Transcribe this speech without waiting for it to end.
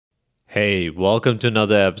Hey, welcome to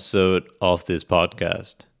another episode of this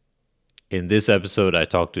podcast. In this episode, I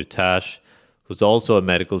talked to Tash, who's also a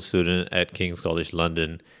medical student at King's College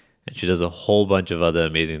London, and she does a whole bunch of other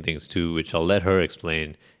amazing things too, which I'll let her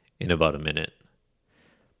explain in about a minute.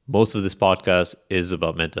 Most of this podcast is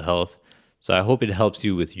about mental health, so I hope it helps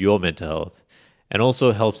you with your mental health and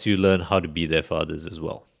also helps you learn how to be there for others as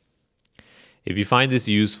well. If you find this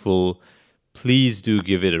useful, please do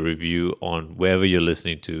give it a review on wherever you're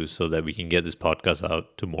listening to so that we can get this podcast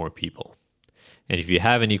out to more people. And if you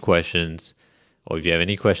have any questions, or if you have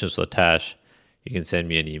any questions for Tash, you can send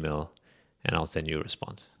me an email and I'll send you a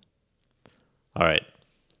response. All right.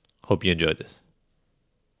 Hope you enjoyed this.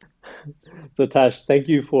 So Tash, thank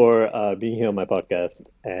you for being here on my podcast,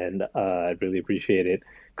 and I really appreciate it.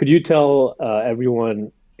 Could you tell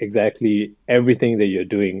everyone exactly everything that you're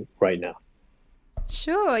doing right now?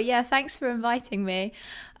 Sure. Yeah. Thanks for inviting me.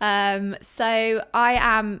 So I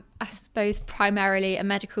am, I suppose, primarily a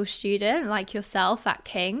medical student like yourself at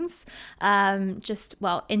King's,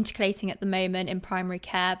 integrating at the moment in primary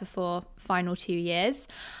care before final 2 years.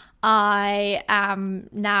 I am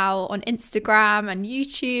now on Instagram and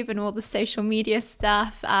YouTube and all the social media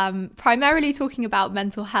stuff, primarily talking about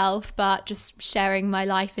mental health, but just sharing my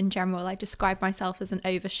life in general. I describe myself as an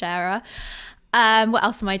oversharer. What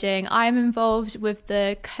else am I doing? I'm involved with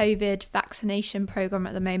the COVID vaccination program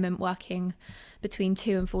at the moment, working between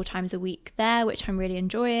 2 and 4 times a week there, which I'm really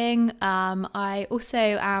enjoying. I also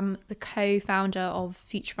am the co-founder of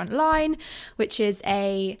Future Frontline, which is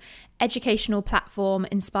a educational platform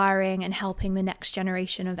inspiring and helping the next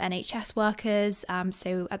generation of NHS workers.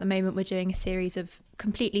 So at the moment, we're doing a series of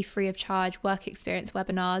completely free of charge work experience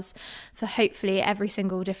webinars for hopefully every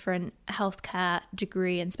single different healthcare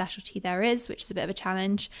degree and specialty there is, which is a bit of a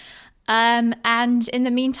challenge. And in the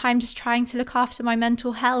meantime, just trying to look after my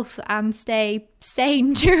mental health and stay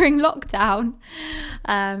sane during lockdown.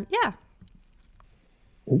 Yeah.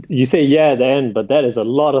 You say yeah at the end, but that is a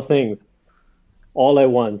lot of things all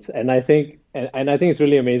at once. And I think it's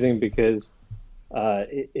really amazing because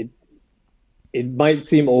it might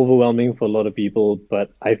seem overwhelming for a lot of people,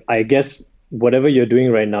 but I guess whatever you're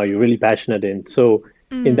doing right now, you're really passionate in. So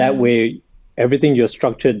in that way, everything you're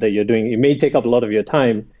structured that you're doing, it may take up a lot of your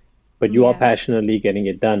time, but you are passionately getting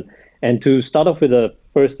it done. And to start off with the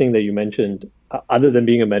first thing that you mentioned, other than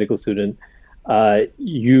being a medical student,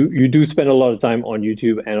 you do spend a lot of time on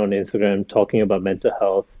YouTube and on Instagram talking about mental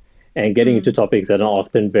health and getting into topics that are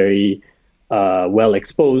often very well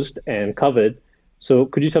exposed and covered. So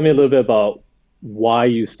could you tell me a little bit about why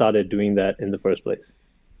you started doing that in the first place?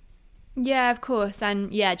 Yeah, of course.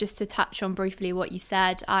 And yeah, just to touch on briefly what you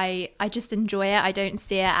said, I just enjoy it. I don't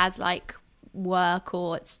see it as like work,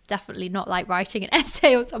 or it's definitely not like writing an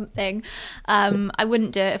essay or something. I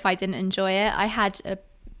wouldn't do it if I didn't enjoy it. I had a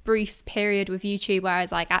brief period with YouTube where I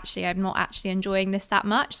was like, actually, I'm not actually enjoying this that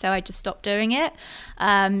much, so I just stopped doing it.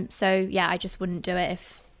 So yeah, I just wouldn't do it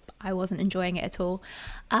if I wasn't enjoying it at all.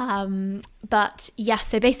 But yeah,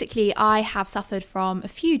 so basically I have suffered from a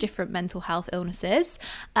few different mental health illnesses.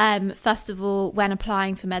 First of all, when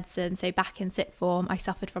applying for medicine, so back in sixth form, I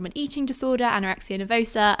suffered from an eating disorder, anorexia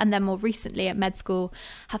nervosa, and then more recently at med school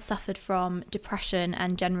have suffered from depression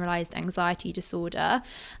and generalized anxiety disorder.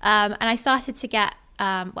 And I started to get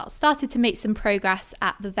started to make some progress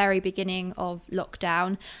at the very beginning of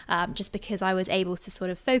lockdown, just because I was able to sort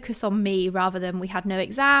of focus on me rather than we had no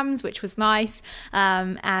exams, which was nice.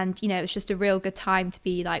 And, you know, it was just a real good time to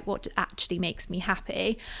be like, what actually makes me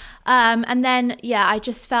happy? And then, yeah,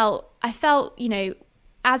 I felt, you know,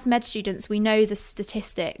 as med students, we know the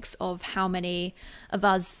statistics of how many of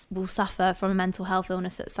us will suffer from a mental health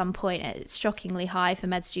illness at some point. It's shockingly high for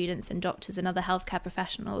med students and doctors and other healthcare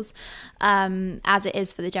professionals, as it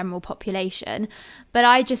is for the general population. But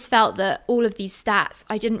I just felt that all of these stats,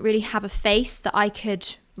 I didn't really have a face that I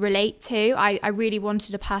could relate to. I really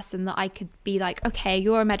wanted a person that I could be like, okay,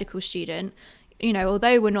 you're a medical student. You know,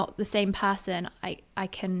 although we're not the same person,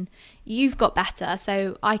 you've got better,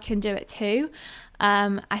 so I can do it too.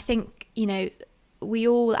 I think, you know, we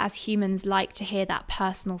all as humans like to hear that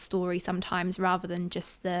personal story sometimes rather than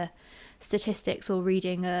just the statistics or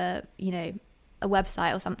reading a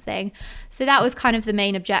website or something. So that was kind of the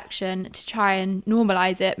main objection, to try and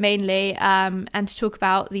normalize it mainly, and to talk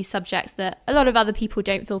about these subjects that a lot of other people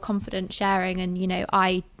don't feel confident sharing. And, you know,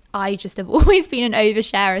 I just have always been an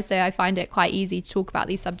oversharer, so I find it quite easy to talk about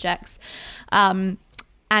these subjects.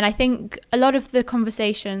 And I think a lot of the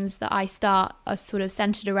conversations that I start are sort of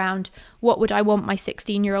centered around what would I want my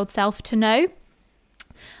 16-year-old self to know?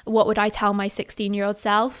 what would I tell my 16-year-old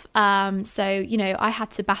self? So, you know, I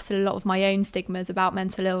had to battle a lot of my own stigmas about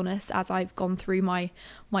mental illness as I've gone through my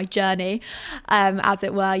journey, as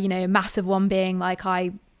it were, you know, a massive one being like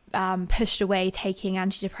I pushed away taking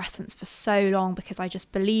antidepressants for so long because I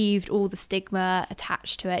just believed all the stigma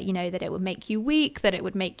attached to it, you know, that it would make you weak, that it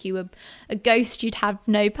would make you a ghost, you'd have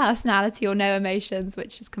no personality or no emotions,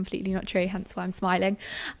 which is completely not true, hence why I'm smiling.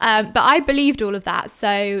 But I believed all of that.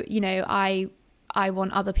 So, you know, I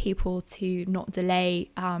want other people to not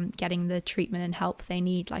delay getting the treatment and help they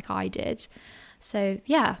need like I did. So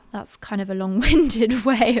yeah, that's kind of a long-winded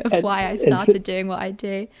way of why I started doing what I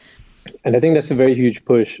do. And I think that's a very huge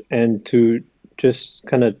push. And to just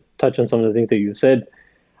kind of touch on some of the things that you said,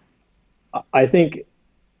 I think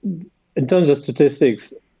in terms of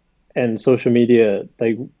statistics and social media,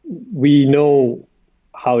 like we know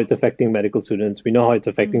how it's affecting medical students. We know how it's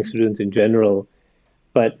affecting students in general.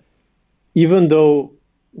 But even though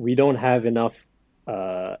we don't have enough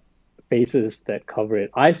faces that cover it,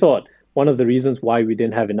 I thought one of the reasons why we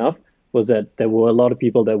didn't have enough was that there were a lot of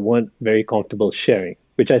people that weren't very comfortable sharing,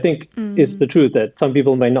 which I think is the truth, that some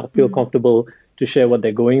people might not feel comfortable to share what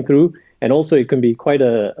they're going through. And also it can be quite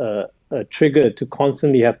a trigger to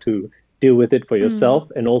constantly have to deal with it for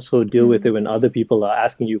yourself and also deal with it when other people are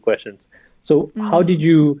asking you questions. So how did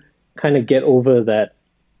you kind of get over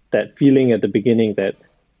that feeling at the beginning that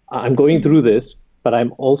I'm going through this, but I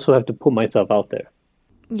also have to put myself out there?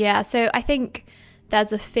 Yeah, so I think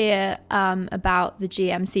there's a fear about the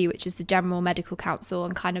GMC, which is the General Medical Council,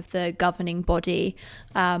 and kind of the governing body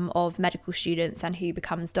of medical students and who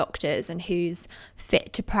becomes doctors and who's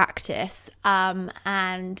fit to practice.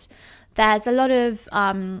 And there's a lot of,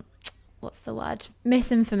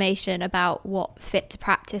 misinformation about what fit to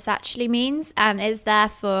practice actually means, and is there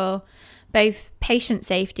for both patient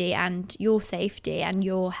safety and your safety and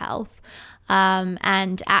your health.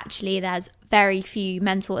 And actually there's very few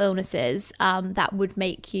mental illnesses that would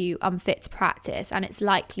make you unfit to practice, and it's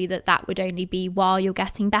likely that would only be while you're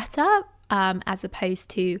getting better, as opposed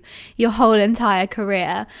to your whole entire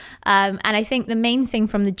career. And I think the main thing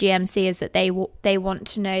from the GMC is that they want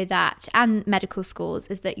to know that, and medical schools,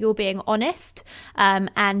 is that you're being honest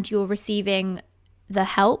and you're receiving the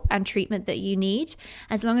help and treatment that you need.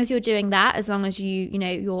 As long as you're doing that, as long as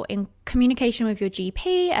you're in communication with your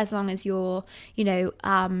GP, as long as you're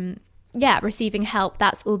receiving help,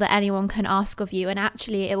 that's all that anyone can ask of you. And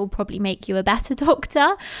actually it will probably make you a better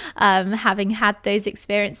doctor, having had those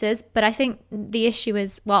experiences. But I think the issue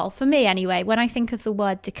is, well, for me anyway, when I think of the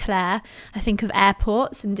word declare, I think of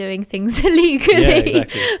airports and doing things illegally,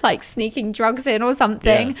 like sneaking drugs in or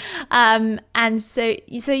something. And so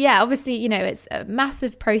yeah, obviously, it's a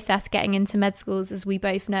massive process getting into med schools, as we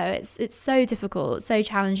both know. It's so difficult, so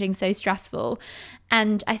challenging, so stressful.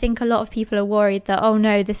 And I think a lot of people are worried that, oh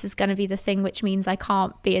no, this is going to be the thing which means I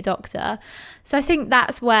can't be a doctor. So I think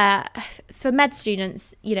that's where, for med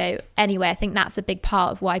students, anyway, I think that's a big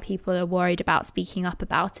part of why people are worried about speaking up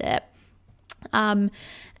about it. And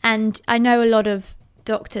I know a lot of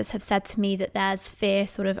doctors have said to me that there's fear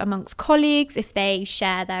sort of amongst colleagues. If they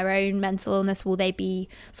share their own mental illness, will they be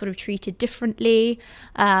sort of treated differently?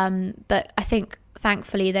 But I think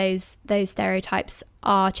thankfully those stereotypes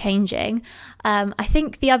are changing. I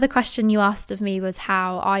think the other question you asked of me was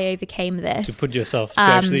how I overcame this. To put yourself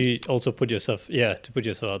out there.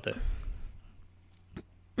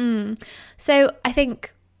 So I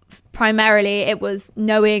think primarily it was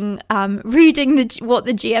knowing, reading what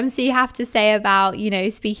the GMC have to say about,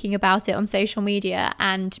 speaking about it on social media,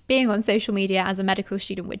 and being on social media as a medical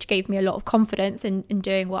student, which gave me a lot of confidence in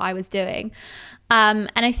doing what I was doing.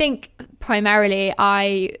 And I think primarily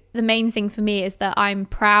the main thing for me is that I'm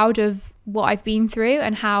proud of what I've been through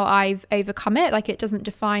and how I've overcome it. Like, it doesn't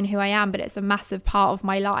define who I am, but it's a massive part of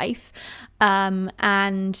my life.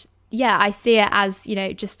 And yeah, I see it as,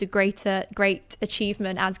 just a great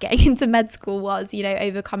achievement as getting into med school was,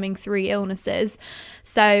 overcoming 3 illnesses.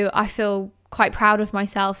 So I feel quite proud of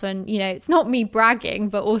myself, and, it's not me bragging,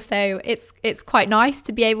 but also it's quite nice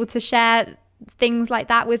to be able to share things like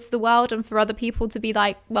that with the world, and for other people to be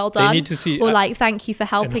like, well done. They need to see, or like, thank you for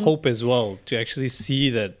helping. And hope as well, to actually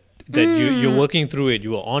see that you're working through it,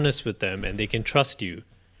 you are honest with them, and they can trust you,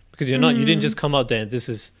 because you didn't just come out there and this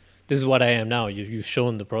is what I am now. You've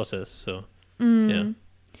shown the process. So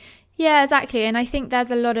yeah, exactly. And I think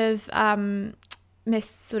there's a lot of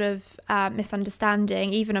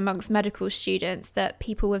misunderstanding even amongst medical students that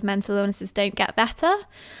people with mental illnesses don't get better.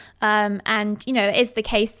 And, you know, it is the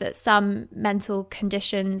case that some mental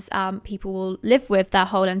conditions people will live with their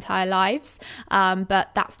whole entire lives.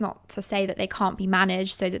 But that's not to say that they can't be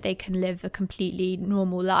managed so that they can live a completely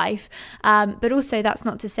normal life. But also that's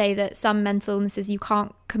not to say that some mental illnesses you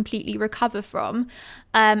can't completely recover from.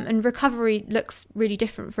 And recovery looks really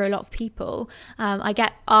different for a lot of people. I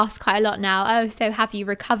get asked quite a lot now, oh, so have you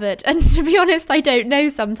recovered? And to be honest, I don't know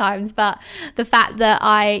sometimes, but the fact that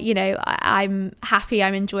I'm happy,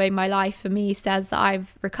 I'm enjoying my life, for me says that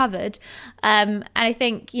I've recovered. And I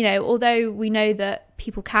think, you know, although we know that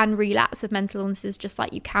people can relapse with mental illnesses just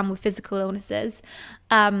like you can with physical illnesses,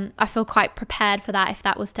 I feel quite prepared for that if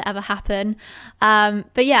that was to ever happen.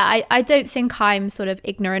 But yeah, I don't think I'm sort of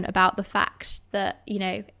ignorant about the fact that, you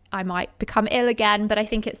know, I might become ill again, but I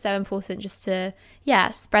think it's so important just to,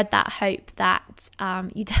 spread that hope that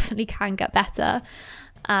you definitely can get better.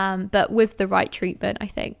 But with the right treatment, I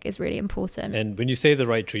think is really important. And when you say the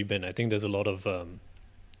right treatment, I think there's a lot of,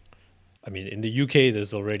 in the UK,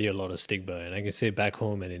 there's already a lot of stigma, and I can say back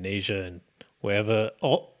home and in Asia and wherever,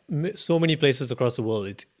 so many places across the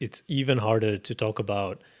world, it's even harder to talk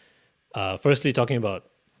about, firstly, talking about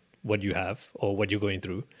what you have or what you're going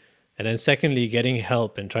through. And then secondly, getting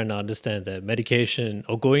help and trying to understand that medication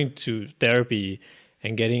or going to therapy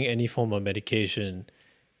and getting any form of medication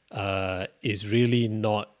is really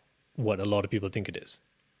not what a lot of people think it is.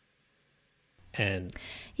 And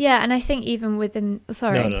I think even within,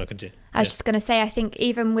 no, continue. I was just going to say, I think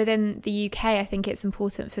even within the UK, I think it's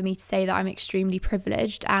important for me to say that I'm extremely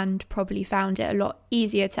privileged and probably found it a lot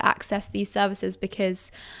easier to access these services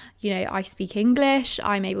because, you know, I speak English,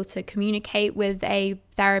 I'm able to communicate with a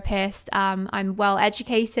therapist, I'm well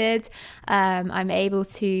educated, I'm able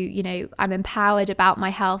to, you know, I'm empowered about my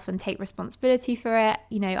health and take responsibility for it.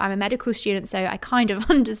 You know, I'm a medical student, so I kind of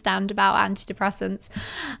understand about antidepressants.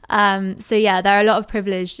 So yeah, there are a lot of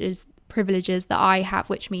privileges that I have,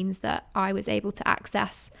 which means that I was able to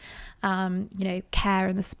access, care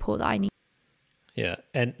and the support that I need. Yeah.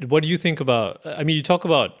 And what do you think about, you talk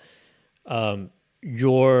about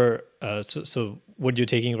your, so what you're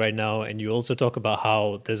taking right now, and you also talk about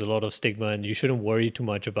how there's a lot of stigma and you shouldn't worry too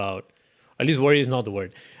much about, at least worry is not the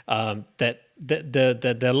word, that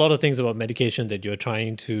there are a lot of things about medication that you're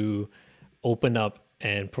trying to open up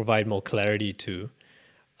and provide more clarity to.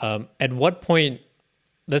 At what point,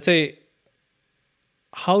 let's say,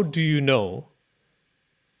 how do you know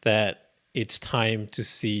that it's time to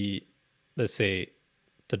see, let's say,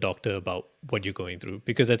 the doctor about what you're going through?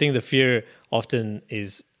 Because I think the fear often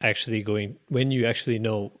is actually going when you actually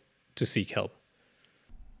know to seek help.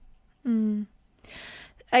 And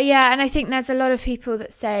I think there's a lot of people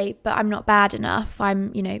that say, but I'm not bad enough. My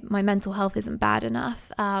mental health isn't bad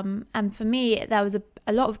enough. And for me, there was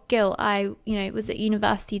a lot of guilt. I, was at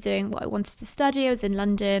university doing what I wanted to study. I was in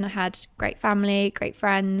London. I had great family, great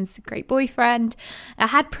friends, great boyfriend. I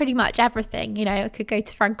had pretty much everything. I could go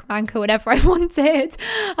to Frank Manca whenever I wanted.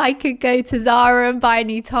 I could go to Zara and buy a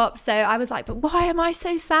new top. So I was like, but why am I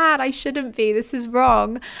so sad? I shouldn't be. This is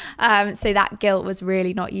wrong. So that guilt was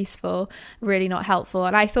really not useful, really not helpful.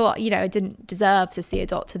 And I thought, I didn't deserve to see a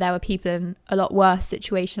doctor. There were people in a lot worse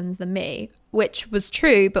situations than me, which was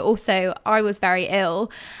true, but also I was very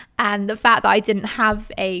ill. And the fact that I didn't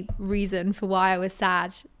have a reason for why I was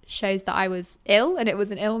sad shows that I was ill and it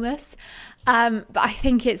was an illness. But I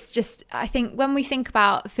think when we think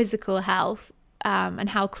about physical health and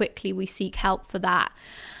how quickly we seek help for that,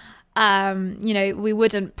 we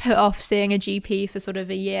wouldn't put off seeing a GP for sort of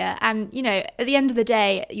a year. And, at the end of the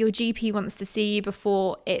day, your GP wants to see you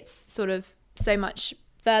before it's sort of so much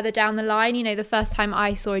further down the line. The first time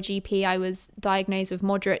I saw a GP, I was diagnosed with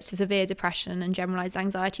moderate to severe depression and generalized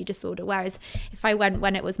anxiety disorder. Whereas if I went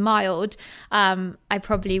when it was mild, I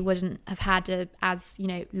probably wouldn't have had as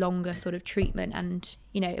longer sort of treatment. And,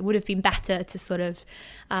 it would have been better to sort of,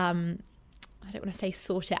 I don't want to say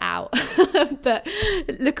sort it out, but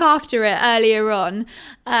look after it earlier on.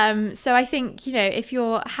 So I think, if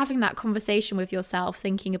you're having that conversation with yourself,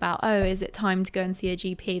 thinking about, oh, is it time to go and see a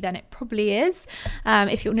GP? Then it probably is.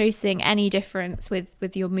 If you're noticing any difference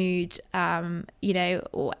with your mood,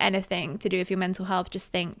 or anything to do with your mental health,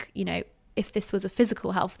 just think, if this was a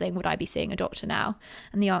physical health thing, would I be seeing a doctor now?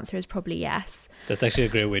 And the answer is probably yes. That's actually a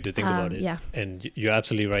great way to think about it. Yeah. And you're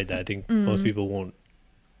absolutely right that I think most people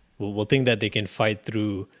will think that they can fight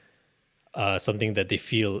through something that they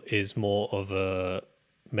feel is more of a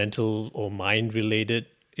mental or mind related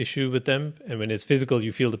issue with them. And when it's physical,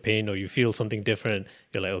 you feel the pain or you feel something different.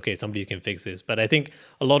 You're like, okay, somebody can fix this. But I think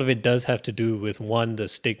a lot of it does have to do with, one, the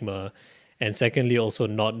stigma, and secondly, also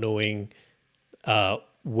not knowing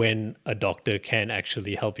when a doctor can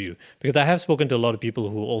actually help you. Because I have spoken to a lot of people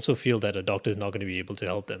who also feel that a doctor is not going to be able to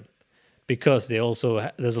help them, because they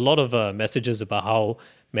also there's a lot of messages about how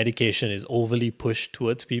medication is overly pushed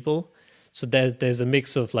towards people. So there's a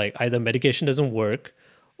mix of like either medication doesn't work,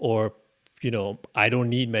 or I don't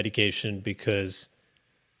need medication because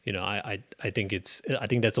I think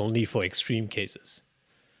that's only for extreme cases.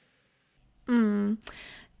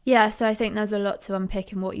 Yeah, so I think there's a lot to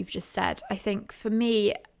unpick in what you've just said. I think for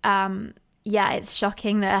me, it's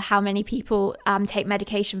shocking that how many people take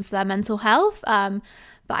medication for their mental health.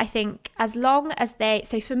 But I think as long as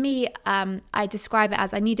so for me, I describe it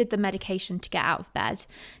as I needed the medication to get out of bed,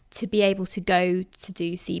 to be able to go to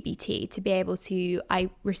do CBT, I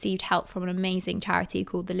received help from an amazing charity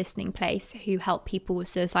called The Listening Place, who help people with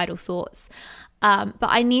suicidal thoughts. But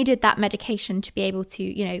I needed that medication to be able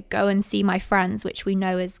to, go and see my friends, which we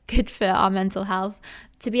know is good for our mental health,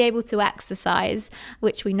 to be able to exercise,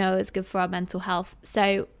 which we know is good for our mental health.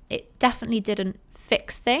 So it definitely didn't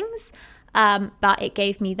fix things, but it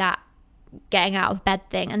gave me that getting out of bed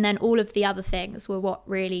thing. And then all of the other things were what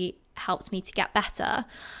really helped me to get better.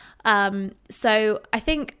 So I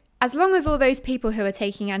think as long as all those people who are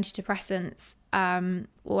taking antidepressants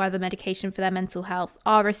or other medication for their mental health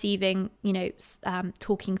are receiving,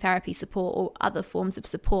 talking therapy support or other forms of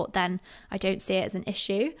support, then I don't see it as an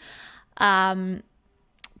issue.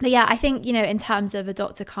 But yeah, I think, in terms of a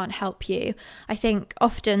doctor can't help you, I think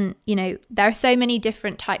often, there are so many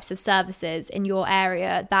different types of services in your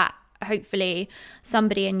area that hopefully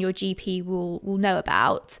somebody in your GP will know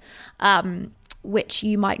about, which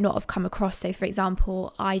you might not have come across. So for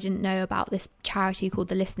example, I didn't know about this charity called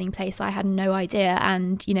The Listening Place. I had no idea.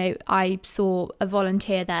 And, I saw a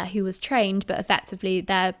volunteer there who was trained, but effectively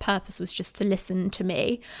their purpose was just to listen to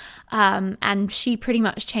me. And she pretty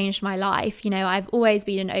much changed my life. I've always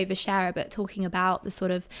been an oversharer, but talking about the sort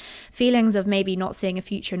of feelings of maybe not seeing a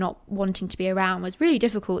future, not wanting to be around was really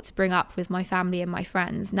difficult to bring up with my family and my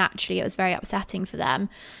friends. Naturally, it was very upsetting for them.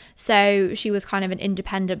 So she was kind of an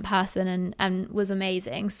independent person and was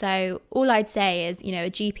amazing. So all I'd say is, a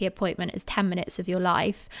GP appointment is 10 minutes of your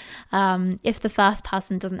life. If the first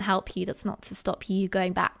person doesn't help you, that's not to stop you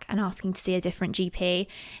going back and asking to see a different GP.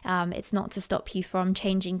 It's not to stop you from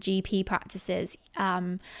changing GP practices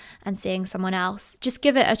and seeing someone else. Just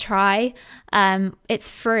give it a try. It's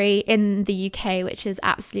free in the UK, which is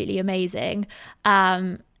absolutely amazing.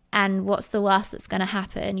 And what's the worst that's going to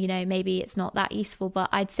happen? Maybe it's not that useful, but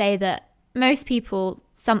I'd say that most people,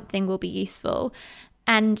 something will be useful.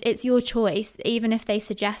 And it's your choice. Even if they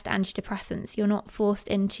suggest antidepressants, you're not forced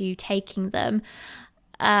into taking them.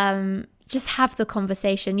 Just have the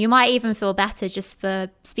conversation. You might even feel better just for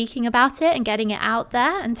speaking about it and getting it out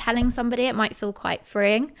there and telling somebody. It might feel quite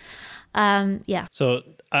freeing. Yeah. So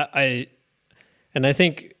I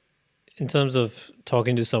think in terms of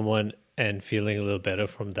talking to someone and feeling a little better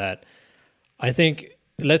from that, I think,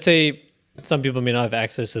 let's say some people may not have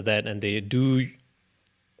access to that and they do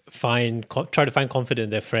try to find comfort in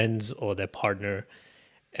their friends or their partner.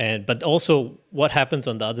 But also what happens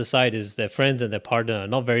on the other side is their friends and their partner are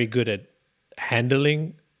not very good at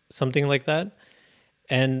handling something like that.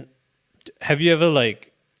 And have you ever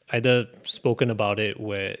either spoken about it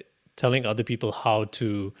where telling other people how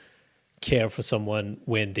to care for someone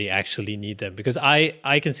when they actually need them? Because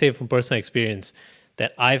I can say from personal experience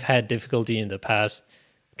that I've had difficulty in the past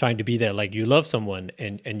trying to be there. Like, you love someone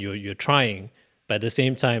and you're trying, but at the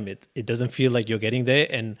same time it doesn't feel like you're getting there.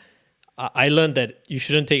 And I learned that you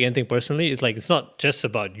shouldn't take anything personally. It's not just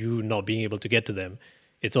about you not being able to get to them.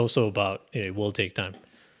 It's also about it will take time.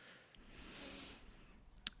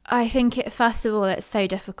 I think first of all, it's so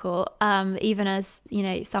difficult. Even as,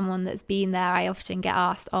 someone that's been there, I often get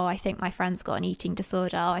asked, I think my friend's got an eating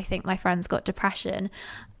disorder. I think my friend's got depression.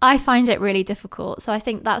 I find it really difficult. So I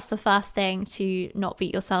think that's the first thing, to not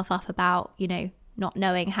beat yourself up about, not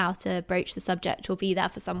knowing how to broach the subject or be there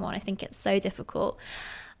for someone. I think it's so difficult.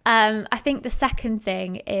 I think the second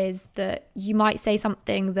thing is that you might say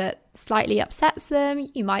something that slightly upsets them.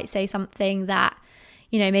 You might say something that,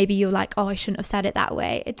 maybe you're like, I shouldn't have said it that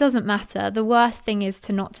way. It doesn't matter. The worst thing is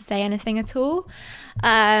not to say anything at all.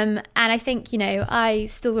 And I think, I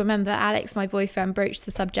still remember Alex, my boyfriend, broached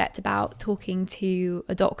the subject about talking to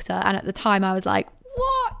a doctor. And at the time I was like,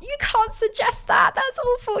 what? You can't suggest that. That's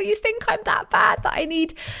awful. You think I'm that bad that I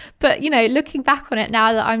need. But, looking back on it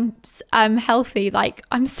now that I'm healthy,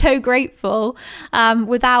 I'm so grateful.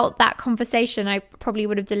 Without that conversation, I probably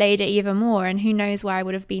would have delayed it even more. And who knows where I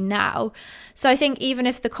would have been now. So I think even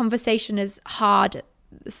if the conversation is hard at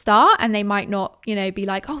the start and they might not, be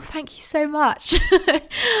like, oh, thank you so much.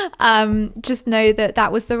 Just know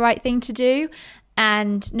that was the right thing to do.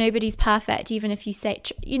 and nobody's perfect, even if you say,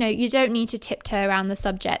 you know, you don't need to tiptoe around the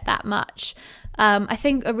subject that much. I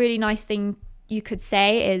think a really nice thing you could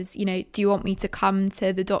say is, you know, do you want me to come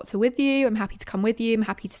to the doctor with you? I'm happy to come with you. I'm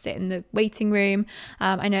happy to sit in the waiting room.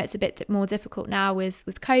 I know it's a bit more difficult now with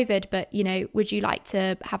COVID, but, you know, would you like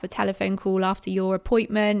to have a telephone call after your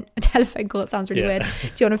appointment? A telephone call, it sounds really weird. Do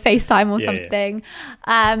you want to FaceTime or something?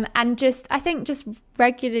 And just, I think just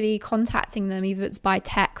regularly contacting them, either it's by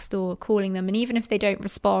text or calling them. And even if they don't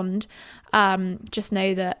respond, just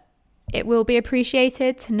know that it will be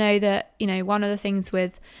appreciated. To know that, you know, one of the things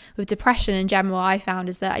with depression in general I found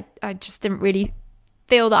is that I just didn't really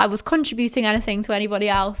feel that I was contributing anything to anybody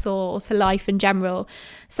else or to life in general.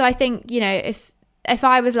 So I think, you know, if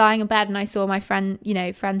I was lying in bed and I saw my friend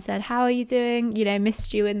said, how are you doing? You know,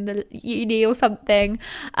 missed you in the uni or something.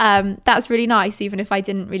 That's really nice, even if I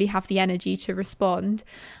didn't really have the energy to respond.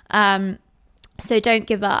 So don't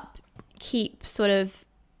give up. Keep sort of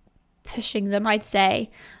pushing them, I'd say.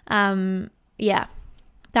 Yeah,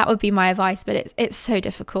 that would be my advice, but it's so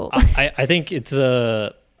difficult. I think it's I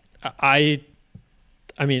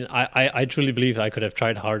mean, I truly believe I could have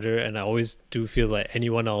tried harder, and I always do feel like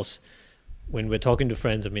anyone else, when we're talking to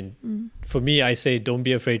friends, I mean, for me, I say don't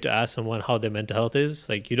be afraid to ask someone how their mental health is.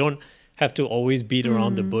 Like, you don't have to always beat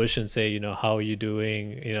around the bush and say, you know, how are you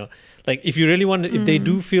doing? You know, like, if you really want to, if they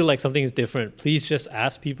do feel like something is different, please just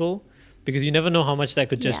ask people, because you never know how much that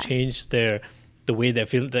could just change the way they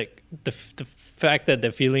feel, like the fact that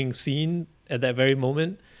they're feeling seen at that very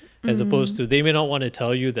moment, as opposed to, they may not want to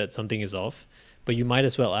tell you that something is off, but you might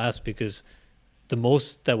as well ask, because the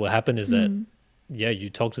most that will happen is that, you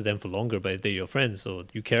talk to them for longer, but if they're your friends, so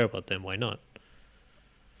you care about them, why not?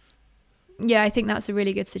 Yeah, I think that's a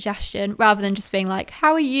really good suggestion, rather than just being like,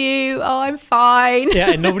 how are you? Oh, I'm fine. Yeah,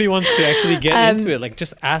 and nobody wants to actually get into it. Like,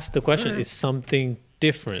 just ask the question, is something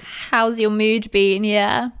different? How's your mood been?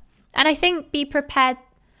 Yeah. And I think be prepared.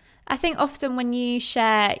 I think often when you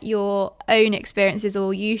share your own experiences,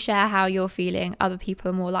 or you share how you're feeling, other people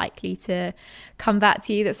are more likely to come back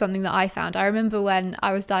to you. That's something that I found. I remember when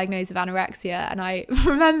I was diagnosed with anorexia, and I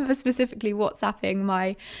remember specifically WhatsApping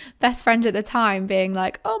my best friend at the time, being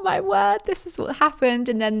like, oh my word, this is what happened.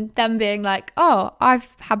 And then them being like, oh, I've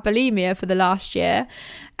had bulimia for the last year.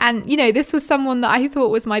 And, you know, this was someone that I thought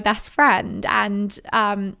was my best friend. And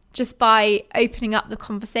just by opening up the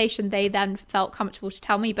conversation, they then felt comfortable to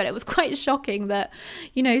tell me. But it was quite shocking that,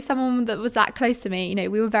 you know, someone that was that close to me, you know,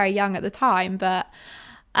 we were very young at the time. But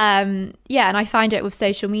and I find it with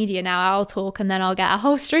social media now, I'll talk and then I'll get a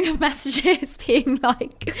whole string of messages being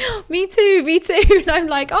like, me too. And I'm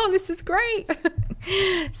like, oh, this is great.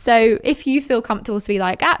 So if you feel comfortable to be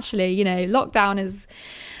like, actually, you know, lockdown is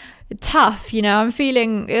tough, you know, I'm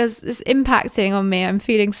feeling it's impacting on me, I'm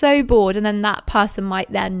feeling so bored, and then that person might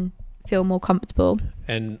then feel more comfortable.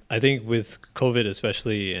 And I think with COVID,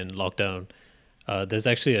 especially in lockdown, there's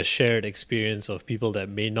actually a shared experience of people that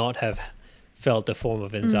may not have felt a form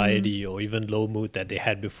of anxiety or even low mood that they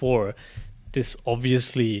had before. This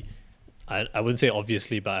obviously, I wouldn't say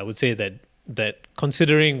obviously, but I would say that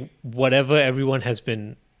considering whatever everyone has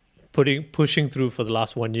been pushing through for the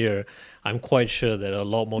last 1 year, I'm quite sure that a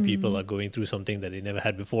lot more people are going through something that they never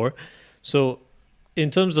had before. So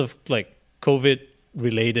in terms of like COVID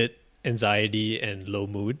related anxiety and low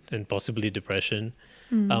mood and possibly depression,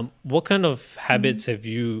 what kind of habits have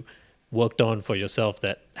you worked on for yourself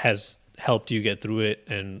that has helped you get through it?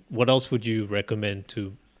 And what else would you recommend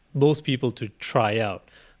to most people to try out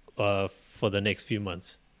for the next few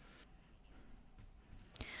months?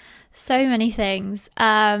 So many things.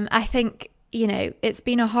 I think, you know, it's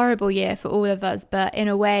been a horrible year for all of us, but in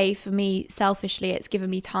a way, for me, selfishly, it's given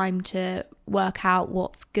me time to work out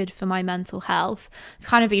what's good for my mental health. I've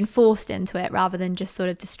kind of been forced into it rather than just sort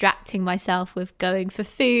of distracting myself with going for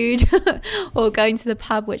food or going to the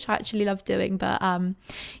pub, which I actually love doing. But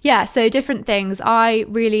so different things. I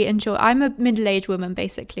really enjoy, I'm a middle-aged woman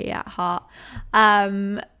basically at heart.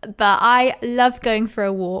 But I love going for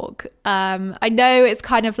a walk. I know it's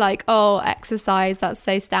kind of like, oh, exercise, that's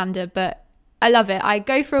so standard, but I love it. I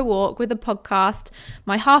go for a walk with a podcast.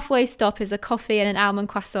 My halfway stop is a coffee and an almond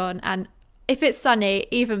croissant. And if it's sunny,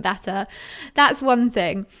 even better. That's one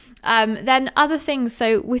thing. Then other things.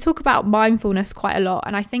 So we talk about mindfulness quite a lot.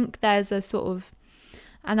 And I think there's a sort of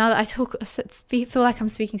I feel like I'm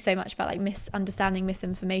speaking so much about like misunderstanding,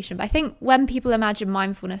 misinformation, but I think when people imagine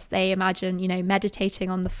mindfulness, they imagine, you know,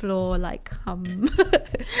 meditating on the floor, like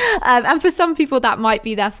and for some people that might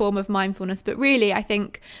be their form of mindfulness, but really I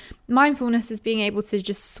think mindfulness is being able to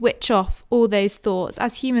just switch off all those thoughts.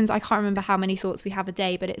 As humans, I can't remember how many thoughts we have a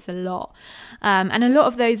day, but it's a lot, and a lot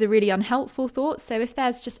of those are really unhelpful thoughts. So if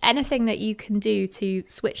there's just anything that you can do to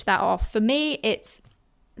switch that off, for me it's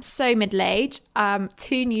so middle-aged.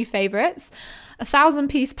 2 new favorites: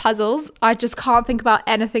 1,000-piece puzzles. I just can't think about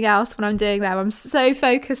anything else when I'm doing them. I'm so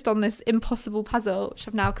focused on this impossible puzzle, which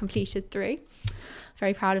I've now completed 3.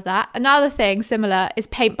 Very proud of that. Another thing similar is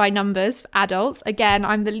paint by numbers for adults. Again,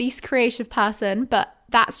 I'm the least creative person, but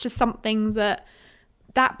that's just something that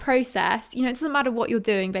process, you know, it doesn't matter what you're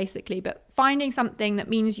doing basically, but finding something that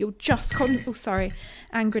means you're just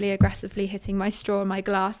angrily, aggressively hitting my straw in my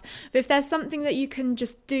glass. But if there's something that you can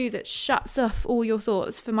just do that shuts off all your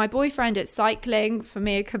thoughts, for my boyfriend it's cycling. For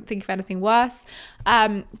me, I couldn't think of anything worse.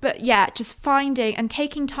 But yeah, just finding and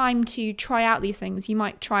taking time to try out these things. You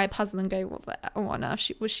might try a puzzle and go, what on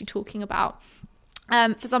earth was she talking about?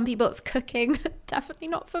 For some people it's cooking. Definitely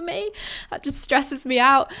not for me. That just stresses me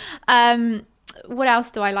out. What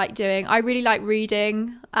else do I like doing? I really like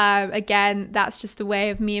reading. Again, that's just a way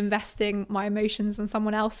of me investing my emotions in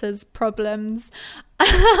someone else's problems.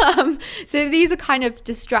 So these are kind of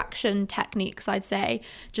distraction techniques, I'd say,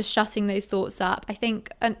 just shutting those thoughts up. I think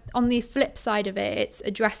on the flip side of it, it's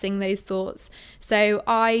addressing those thoughts. So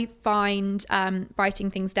I find writing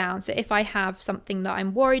things down. So if I have something that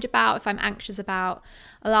I'm worried about, if I'm anxious about,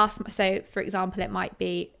 so for example, it might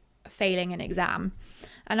be failing an exam.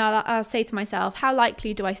 And I'll say to myself, how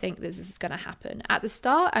likely do I think this is going to happen? At the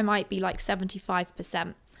start, I might be like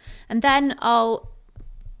 75%. And then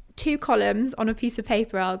 2 columns on a piece of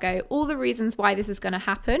paper, I'll go, all the reasons why this is going to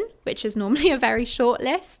happen, which is normally a very short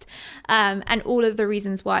list, and all of the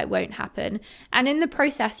reasons why it won't happen. And in the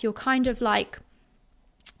process, you're kind of like,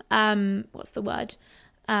 what's the word?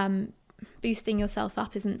 Boosting yourself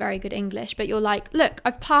up isn't very good English, but you're like, look,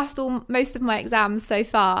 I've passed most of my exams so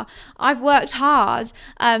far. I've worked hard.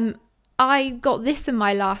 I got this in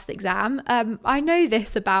my last exam. I know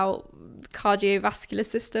this about cardiovascular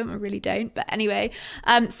system. I really don't, but anyway.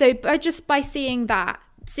 So just by seeing that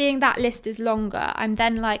list is longer, I'm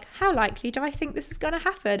then like, how likely do I think this is going to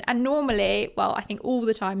happen? And normally, well, I think all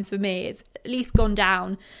the times for me, it's at least gone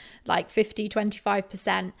down like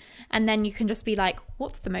 50-25%, and then you can just be like,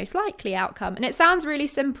 what's the most likely outcome? And it sounds really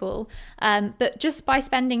simple, but just by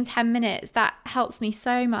spending 10 minutes, that helps me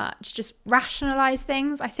so much. Just rationalize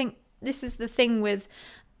things. I think this is the thing with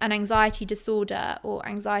an anxiety disorder or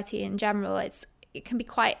anxiety in general. It can be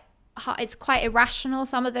quite hard. It's quite irrational,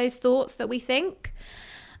 some of those thoughts that we think.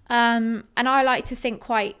 And I like to think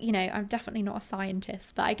quite, you know, I'm definitely not a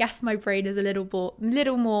scientist, but I guess my brain is a little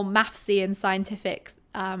more mathsy and scientific.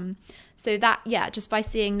 So that, yeah, just by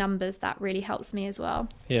seeing numbers, that really helps me as well.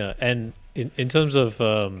 Yeah. And in terms of,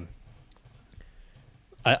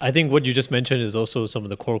 I think what you just mentioned is also some of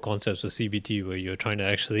the core concepts of CBT, where you're trying to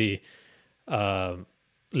actually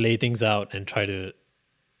lay things out and try to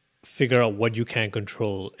figure out what you can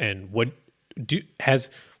control and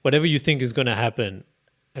whatever you think is going to happen.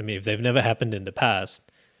 I mean, if they've never happened in the past,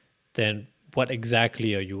 then what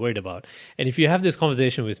exactly are you worried about? And if you have this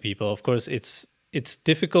conversation with people, of course, it's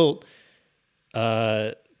difficult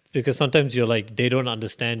because sometimes you're like, they don't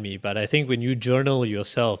understand me. But I think when you journal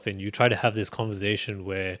yourself and you try to have this conversation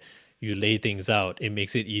where you lay things out, it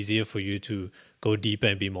makes it easier for you to go deeper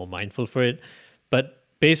and be more mindful for it. But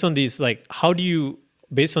based on these, like,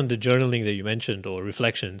 based on the journaling that you mentioned or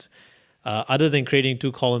reflections, other than creating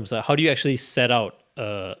 2 columns, how do you actually set out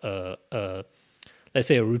let's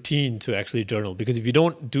say a routine to actually journal? Because if you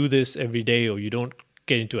don't do this every day, or you don't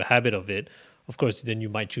get into a habit of it, of course, then you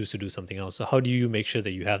might choose to do something else. So how do you make sure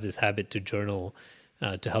that you have this habit to journal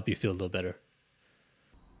to help you feel a little better?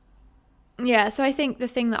 Yeah, so I think the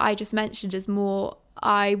thing that I just mentioned is more,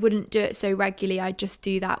 I wouldn't do it so regularly. I just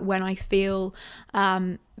do that when I feel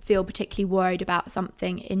particularly worried about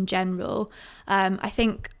something in general. I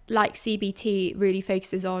think, like CBT, really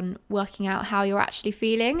focuses on working out how you're actually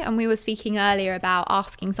feeling. And we were speaking earlier about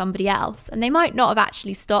asking somebody else, and they might not have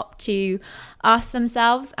actually stopped to ask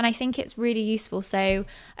themselves. And I think it's really useful. So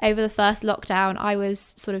over the first lockdown, I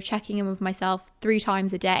was sort of checking in with myself 3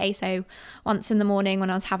 times a day. So once in the morning when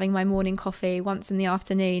I was having my morning coffee, once in the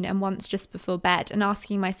afternoon, and once just before bed, and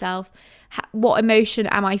asking myself, what emotion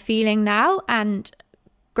am I feeling now? And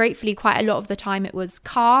gratefully, quite a lot of the time it was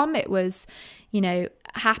calm. It was,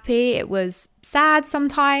 happy. It was sad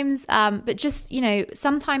sometimes. But just,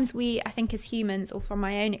 sometimes I think as humans, or from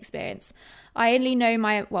my own experience, I only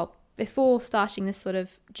know before starting this sort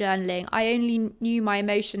of journaling, I only knew my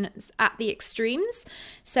emotions at the extremes.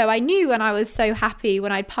 So I knew when I was so happy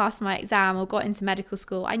when I'd passed my exam or got into medical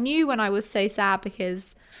school. I knew when I was so sad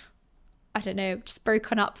because, I don't know, just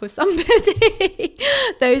broken up with somebody.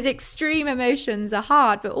 Those extreme emotions are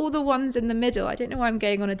hard, but all the ones in the middle, I don't know why I'm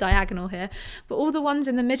going on a diagonal here, but all the ones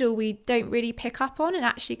in the middle we don't really pick up on and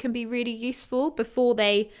actually can be really useful before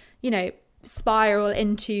they, spiral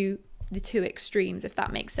into the two extremes, if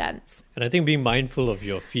that makes sense. And I think being mindful of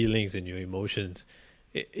your feelings and your emotions,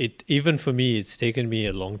 it even for me, it's taken me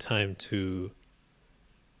a long time to,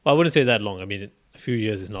 well, I wouldn't say that long. I mean, a few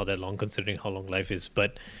years is not that long considering how long life is,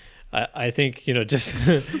 but I think,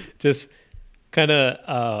 just kind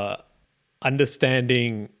of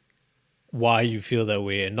understanding why you feel that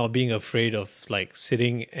way and not being afraid of like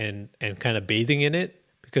sitting and kind of bathing in it,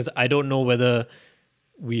 because I don't know whether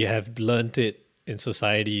we have learned it in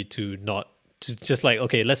society to just like,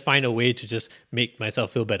 okay, let's find a way to just make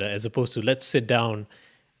myself feel better, as opposed to let's sit down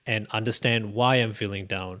and understand why I'm feeling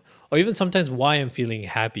down, or even sometimes why I'm feeling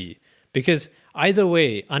happy. Because either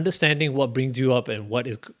way, understanding what brings you up and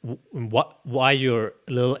why you're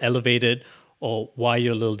a little elevated or why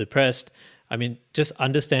you're a little depressed, I mean, just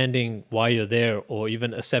understanding why you're there or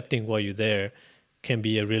even accepting why you're there can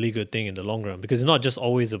be a really good thing in the long run, because it's not just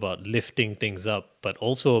always about lifting things up, but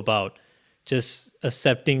also about just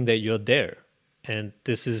accepting that you're there and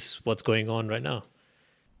this is what's going on right now.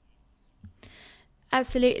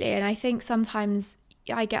 Absolutely. And I think sometimes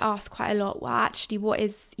I get asked quite a lot, well, actually, what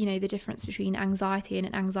is, the difference between anxiety and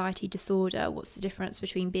an anxiety disorder? What's the difference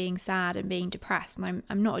between being sad and being depressed? And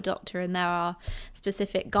I'm not a doctor and there are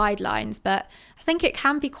specific guidelines, but I think it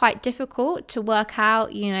can be quite difficult to work out,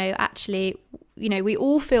 actually, we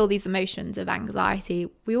all feel these emotions of anxiety.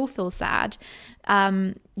 We all feel sad.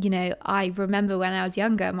 I remember when I was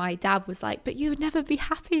younger, my dad was like, but you would never be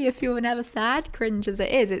happy if you were never sad, cringe as it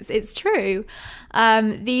is. It's true.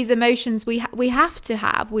 These emotions we have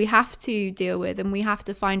to deal with, and we have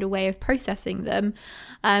to find a way of processing them.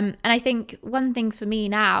 And I think one thing for me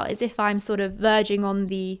now is if I'm sort of verging on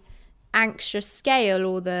the anxious scale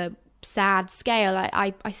or the sad scale,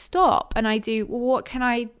 I stop and I do, well, what can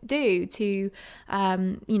I do to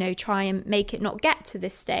try and make it not get to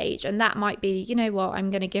this stage? And that might be, I'm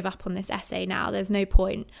going to give up on this essay now, there's no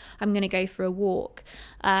point, I'm going to go for a walk.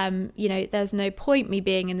 There's no point me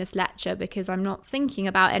being in this lecture because I'm not thinking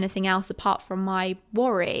about anything else apart from my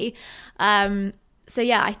worry. So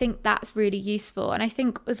yeah, I think that's really useful. And I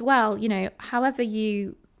think as well, however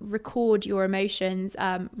you record your emotions,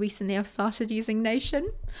 recently I've started using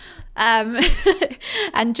Notion,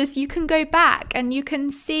 and just you can go back and you can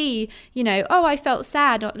see, I felt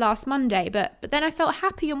sad last Monday, but then I felt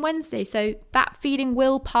happy on Wednesday, so that feeling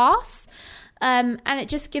will pass. And it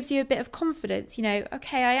just gives you a bit of confidence,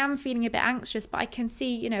 okay, I am feeling a bit anxious, but I can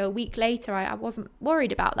see, a week later, I wasn't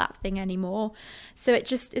worried about that thing anymore. So it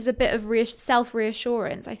just is a bit of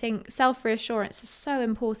self-reassurance. I think self-reassurance is so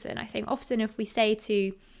important. I think often if we say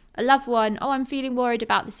to a loved one, I'm feeling worried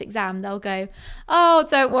about this exam, they'll go, oh,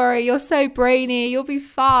 don't worry, you're so brainy, you'll be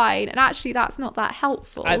fine. And actually that's not that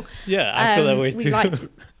helpful. I feel that way too.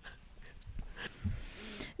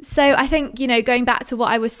 So I think, going back to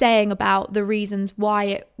what I was saying about the reasons why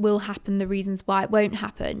it will happen, the reasons why it won't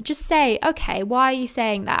happen, just say, okay, why are you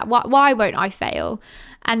saying that? Why won't I fail?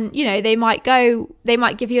 And, they might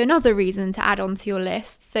give you another reason to add onto your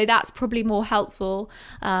list. So that's probably more helpful.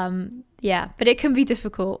 But it can be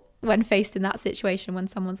difficult when faced in that situation when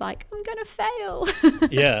someone's like, I'm going to fail.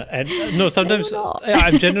 Yeah. And no, sometimes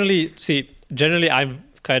I'm generally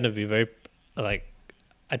kind of be very, like,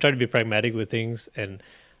 I try to be pragmatic with things. And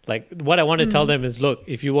like what I want to tell them is, look,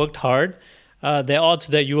 if you worked hard, there are odds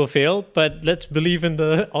that you will fail, but let's believe in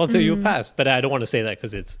the odds that you'll pass. But I don't want to say that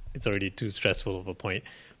because it's already too stressful of a point.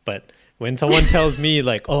 But when someone tells me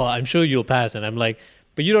like, oh, I'm sure you'll pass, and I'm like,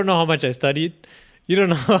 but you don't know how much I studied. You don't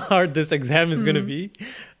know how hard this exam is going to be.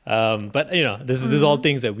 But this is all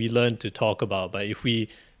things that we learn to talk about. But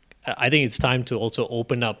I think it's time to also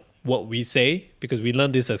open up what we say, because we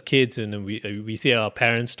learn this as kids, and we see our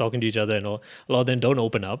parents talking to each other, and a lot of them don't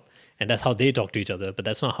open up, and that's how they talk to each other. But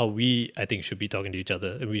that's not how we, I think, should be talking to each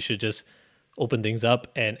other. And we should just open things up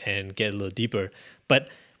and get a little deeper. But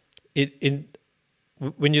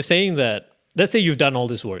when you're saying that, let's say you've done all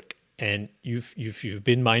this work and you've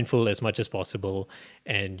been mindful as much as possible,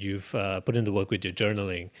 and you've put in the work with your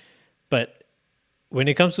journaling, but when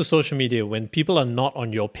it comes to social media, when people are not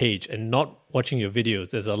on your page and not watching your videos,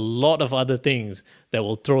 there's a lot of other things that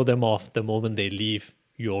will throw them off the moment they leave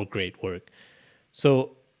your great work.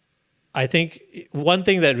 So I think one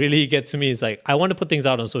thing that really gets to me is like, I want to put things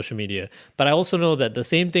out on social media, but I also know that the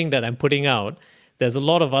same thing that I'm putting out, there's a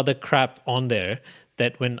lot of other crap on there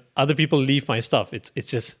that when other people leave my stuff, it's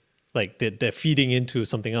just like they're feeding into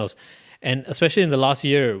something else. And especially in the last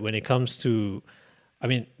year, when it comes to, I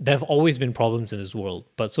mean, there have always been problems in this world,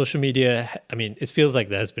 but social media, I mean, it feels like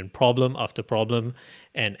there has been problem after problem,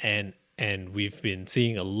 and we've been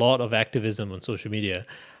seeing a lot of activism on social media.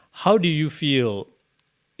 How do you feel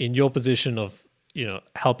in your position of,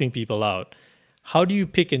 helping people out? How do you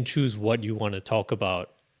pick and choose what you want to talk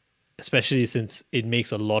about, especially since it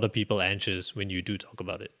makes a lot of people anxious when you do talk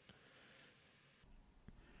about it?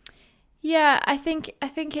 Yeah, I think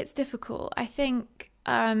it's difficult. I think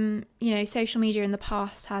social media in the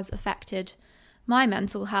past has affected my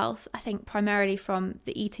mental health. I think primarily from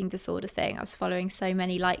the eating disorder thing. I was following so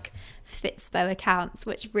many like Fitspo accounts,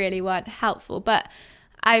 which really weren't helpful. But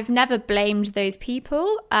I've never blamed those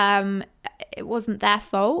people. It wasn't their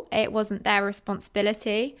fault. It wasn't their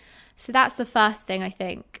responsibility. So that's the first thing, I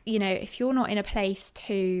think. If you're not in a place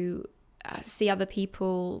to see other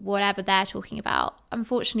people, whatever they're talking about,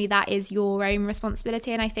 unfortunately, that is your own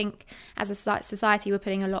responsibility. And I think as a society, we're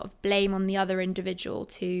putting a lot of blame on the other individual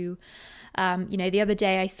to, the other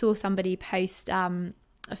day I saw somebody post a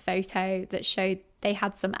photo that showed they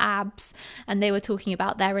had some abs, and they were talking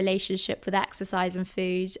about their relationship with exercise and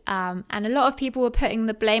food. And a lot of people were putting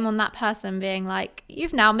the blame on that person, being like,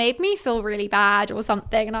 you've now made me feel really bad or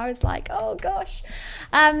something. And I was like, oh gosh.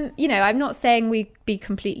 I'm not saying we be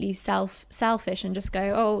completely selfish and just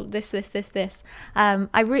go, oh, this.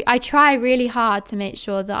 I try really hard to make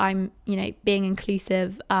sure that I'm, being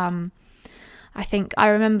inclusive. I think I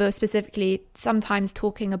remember specifically sometimes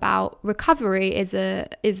talking about recovery is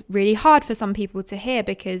really hard for some people to hear,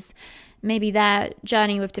 because maybe their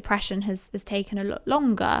journey with depression has taken a lot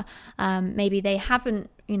longer. Maybe they haven't,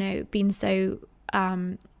 been so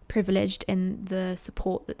privileged in the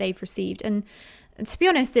support that they've received. And to be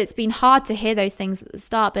honest, it's been hard to hear those things at the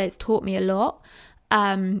start, but it's taught me a lot.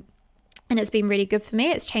 And it's been really good for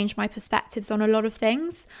me. It's changed my perspectives on a lot of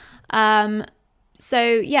things. So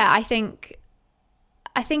yeah, I think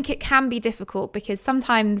it can be difficult, because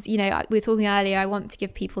sometimes, we were talking earlier, I want to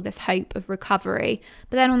give people this hope of recovery.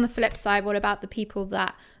 But then on the flip side, what about the people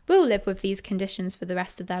that will live with these conditions for the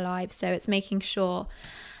rest of their lives? So it's making sure,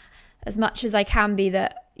 as much as I can be,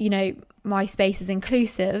 that, my space is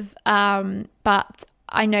inclusive. But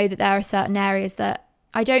I know that there are certain areas that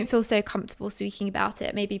I don't feel so comfortable speaking about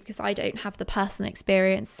it, maybe because I don't have the personal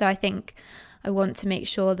experience. So I think I want to make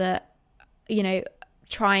sure that,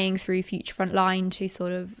 trying through Future Frontline to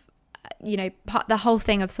sort of, the whole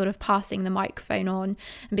thing of sort of passing the microphone on,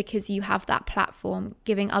 and because you have that platform,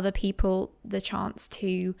 giving other people the chance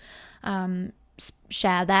to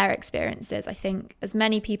share their experiences. I think as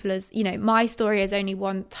many people as, my story is only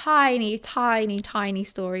one tiny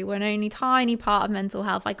story, one only tiny part of mental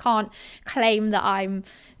health. I can't claim that I'm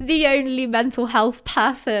the only mental health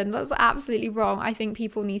person. That's absolutely wrong. I think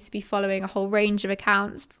people need to be following a whole range of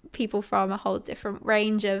accounts, people from a whole different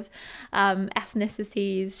range of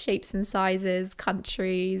ethnicities, shapes and sizes,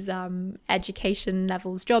 countries, education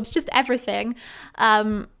levels, jobs, just everything.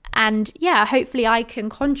 And yeah, hopefully I can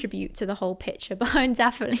contribute to the whole picture, but I'm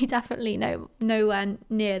definitely nowhere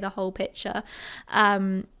near the whole picture.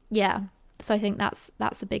 Yeah, so I think that's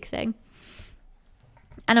a big thing.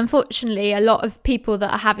 And unfortunately, a lot of people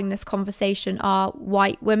that are having this conversation are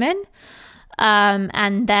white women,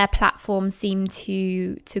 and their platforms seem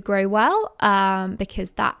to grow well,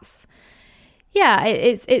 because that's, yeah,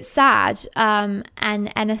 it's sad. And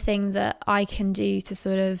anything that I can do to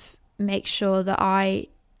sort of make sure that I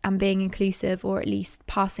am being inclusive, or at least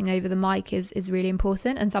passing over the mic, is really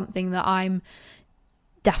important, and something that I'm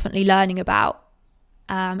definitely learning about.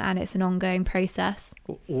 And it's an ongoing process.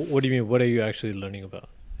 What do you mean? What are you actually learning about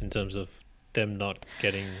in terms of them not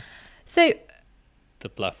getting the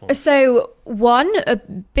platform? So a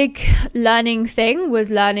big learning thing was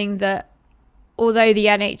learning that although the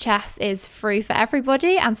NHS is free for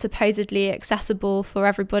everybody and supposedly accessible for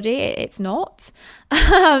everybody, it's not.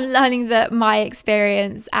 Learning that my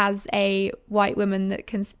experience as a white woman that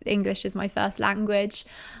can English as my first language,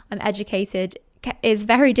 I'm educated, is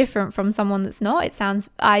very different from someone that's not.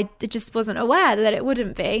 I just wasn't aware that it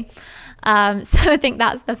wouldn't be. So I think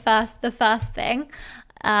that's the first thing.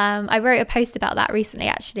 I wrote a post about that recently,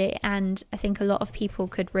 actually, and I think a lot of people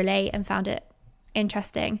could relate and found it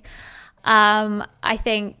interesting. I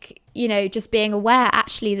think, just being aware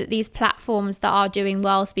actually that these platforms that are doing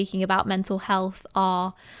well speaking about mental health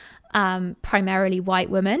are primarily white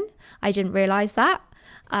women. I didn't realize that.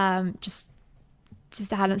 Just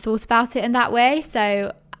I hadn't thought about it in that way.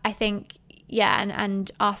 So I think,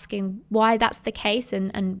 and asking why that's the case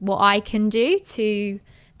and what I can do to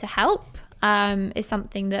help is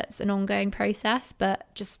something that's an ongoing process, but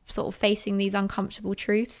just sort of facing these uncomfortable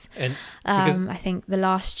truths. And I think the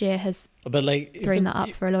last year has thrown that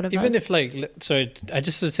up for a lot of us. Even if sorry, I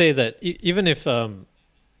just would say that even if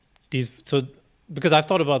because I've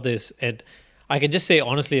thought about this, and I can just say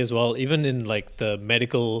honestly as well, even in like the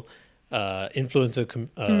medical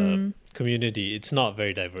influencer community, it's not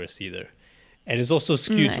very diverse either. And it's also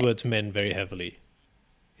skewed towards men very heavily.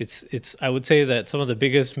 It's I would say that some of the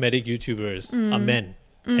biggest medic YouTubers are men,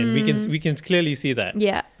 and we can clearly see that.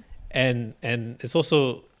 Yeah. And it's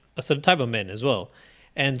also a certain type of men as well.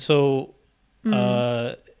 And so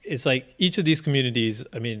it's like each of these communities,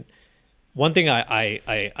 I mean, one thing I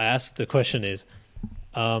ask the question is,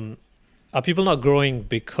 are people not growing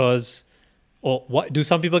because, or what, do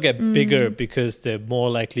some people get bigger because they're more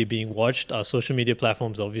likely being watched? Our social media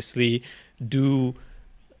platforms obviously do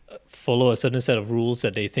follow a certain set of rules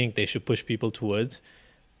that they think they should push people towards.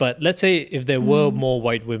 But let's say if there were more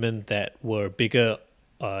white women that were bigger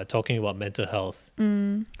talking about mental health,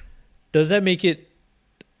 does that make it,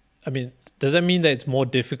 does that mean that it's more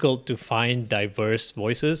difficult to find diverse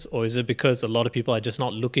voices, or is it because a lot of people are just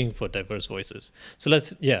not looking for diverse voices? So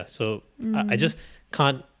I just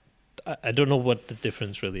can't, I don't know what the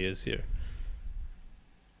difference really is here.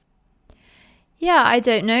 Yeah, I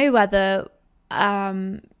don't know whether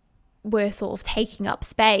we're sort of taking up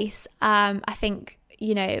space. I think,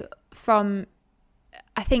 I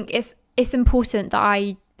think it's important that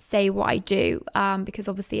I say what I do, because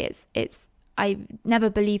obviously it's I never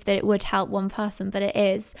believed that it would help one person, but it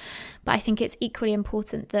is. But I think it's equally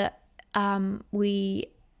important that my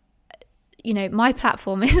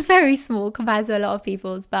platform is very small compared to a lot of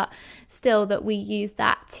people's, but still that we use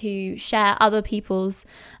that to share other people's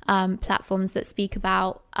platforms that speak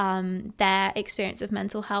about their experience of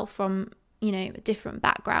mental health from, a different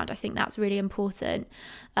background. I think that's really important.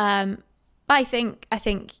 But I think,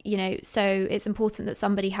 so it's important that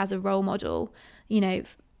somebody has a role model,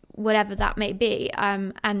 whatever that may be.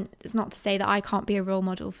 And it's not to say that I can't be a role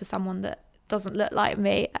model for someone that doesn't look like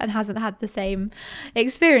me and hasn't had the same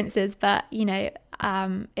experiences, but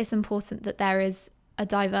it's important that there is a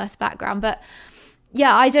diverse background. But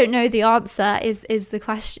yeah, I don't know the answer is the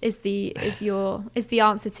question is the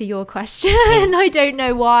answer to your question. I don't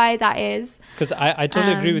know why that is, because I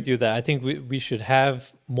totally agree with you that I think we should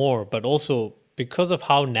have more, but also because of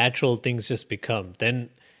how natural things just become, then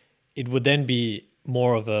it would then be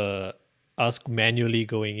more of us manually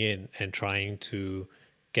going in and trying to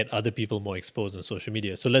get other people more exposed on social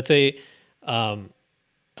media. So let's say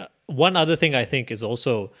one other thing I think is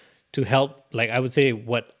also to help, like I would say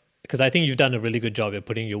because I think you've done a really good job at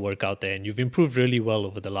putting your work out there, and you've improved really well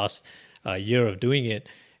over the last year of doing it.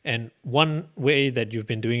 And one way that you've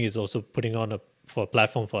been doing is also putting on for a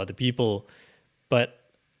platform for other people. But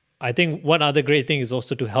I think one other great thing is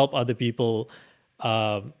also to help other people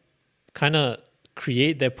kind of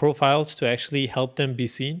create their profiles to actually help them be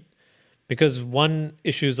seen. Because one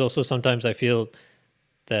issue is also sometimes I feel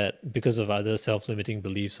that because of other self-limiting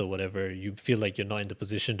beliefs or whatever, you feel like you're not in the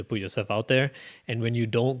position to put yourself out there. And when you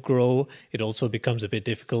don't grow, it also becomes a bit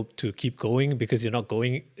difficult to keep going because you're not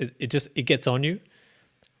going. It gets on you,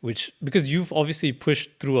 because you've obviously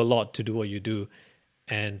pushed through a lot to do what you do.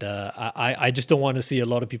 And I just don't want to see a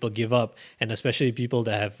lot of people give up, and especially people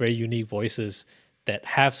that have very unique voices that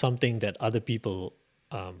have something that other people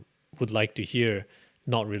would like to hear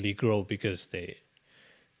not really grow because they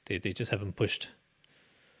just haven't pushed.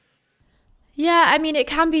 Yeah, I mean, it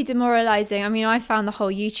can be demoralizing. I mean, I found the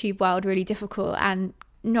whole YouTube world really difficult and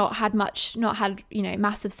not had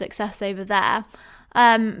massive success over there.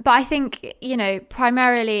 But I think,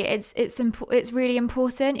 primarily it's really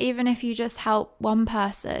important, even if you just help one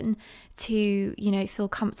person to, feel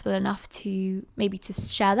comfortable enough to maybe to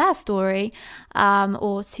share their story,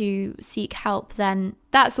 or to seek help, then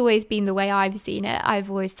that's always been the way I've seen it.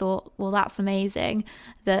 I've always thought, well, that's amazing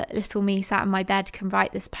that little me sat in my bed can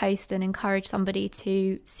write this post and encourage somebody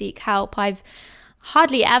to seek help. I've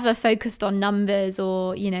hardly ever focused on numbers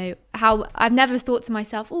or, how I've never thought to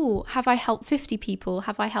myself, oh, have I helped 50 people?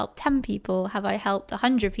 Have I helped 10 people? Have I helped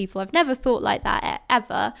 100 people? I've never thought like that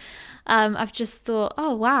ever. I've just thought,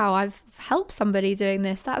 oh, wow, I've helped somebody doing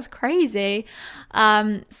this. That's crazy.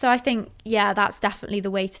 So I think, yeah, that's definitely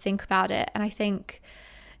the way to think about it. And I think,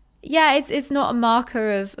 yeah, it's not a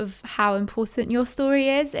marker of how important your story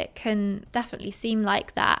is. It can definitely seem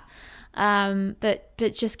like that.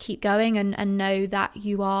 But just keep going and know that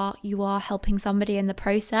you are helping somebody in the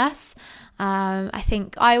process. I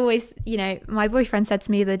think I always, my boyfriend said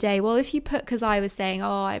to me the other day, well, if you put, because I was saying,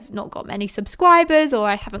 oh, I've not got many subscribers, or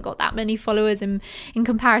I haven't got that many followers in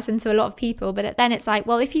comparison to a lot of people, but then it's like,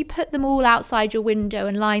 well, if you put them all outside your window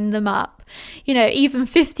and line them up, even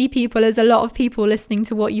 50 people is a lot of people listening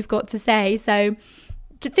to what you've got to say. So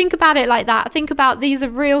to think about it like that, think about these are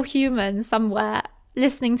real humans somewhere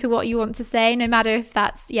listening to what you want to say, no matter if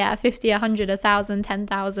that's 50, 100, 1,000,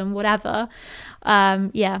 10,000, whatever.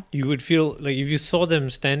 You would feel like if you saw them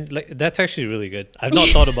stand, like, that's actually really good. I've not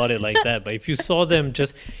thought about it like that, but if you saw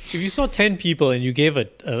 10 people and you gave a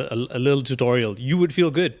little tutorial, you would feel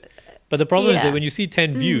good. But the problem is that when you see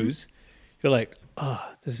 10 views, you're like, oh,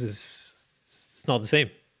 it's not the same.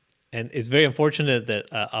 And it's very unfortunate that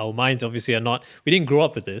our minds obviously we didn't grow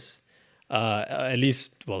up with this. At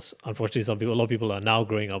least, well, unfortunately, a lot of people are now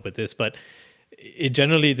growing up with this, but it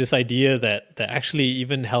generally, this idea that actually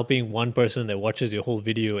even helping one person that watches your whole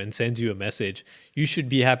video and sends you a message, you should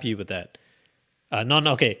be happy with that.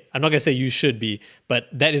 Okay, I'm not going to say you should be, but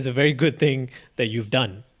that is a very good thing that you've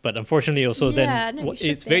done. But unfortunately also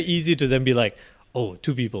it's very easy to then be like, oh,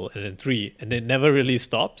 2 people and then 3, and it never really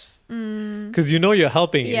stops. Because you're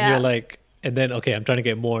helping and you're like, and then, okay, I'm trying to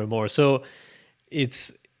get more and more. So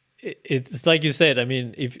it's like you said, I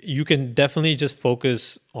mean, if you can definitely just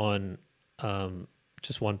focus on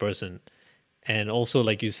just one person. And also,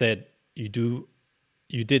 like you said, you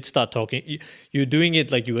did start talking. You're doing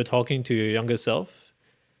it like you were talking to your younger self.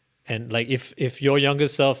 And like if your younger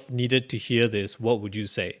self needed to hear this, what would you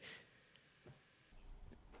say?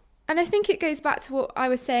 And I think it goes back to what I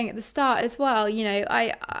was saying at the start as well.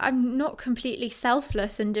 I'm not completely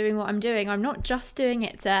selfless in doing what I'm doing. I'm not just doing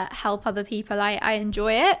it to help other people. I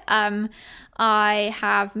enjoy it. I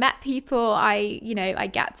have met people. I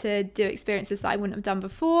get to do experiences that I wouldn't have done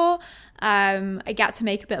before. I get to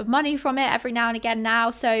make a bit of money from it every now and again now.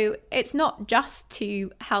 So it's not just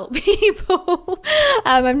to help people.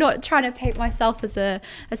 I'm not trying to paint myself as a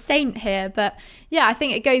saint here, but yeah, I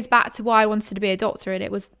think it goes back to why I wanted to be a doctor, and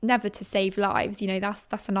it was never to save lives.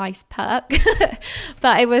 That's a nice perk,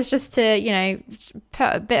 but it was just to,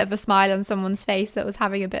 put a bit of a smile on someone's face that was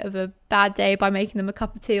having a bit of a bad day by making them a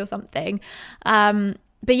cup of tea or something.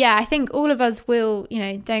 But yeah, I think all of us will,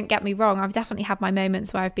 don't get me wrong, I've definitely had my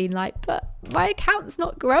moments where I've been like, but my account's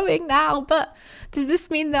not growing now, but does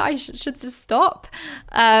this mean that I should just stop?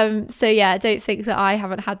 So yeah, I don't think that I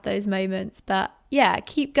haven't had those moments, but yeah,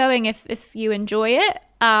 keep going if you enjoy it.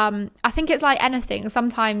 I think it's like anything.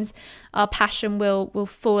 Sometimes our passion will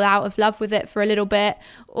fall out of love with it for a little bit,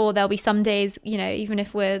 or there'll be some days, even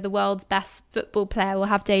if we're the world's best football player, we'll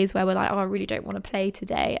have days where we're like, oh, I really don't want to play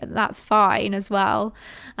today, and that's fine as well.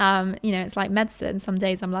 It's like medicine. Some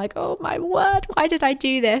days I'm like, oh my word, why did I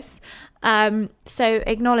do this? So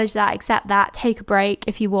acknowledge that, accept that, take a break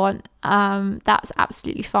if you want. That's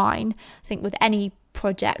absolutely fine. I think with any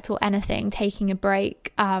project or anything, taking a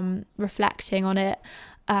break, reflecting on it.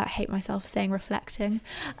 I hate myself saying reflecting.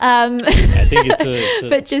 I think it's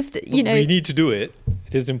but just, we need to do it.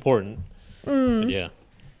 It is important. Yeah.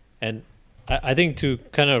 And I think to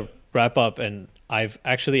kind of wrap up, and I've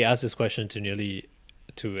actually asked this question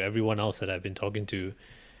to everyone else that I've been talking to.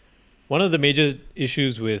 One of the major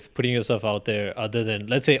issues with putting yourself out there, other than,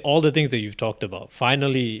 let's say, all the things that you've talked about,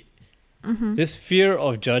 finally, this fear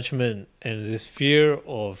of judgment and this fear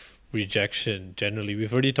of rejection, generally,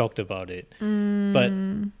 we've already talked about it. But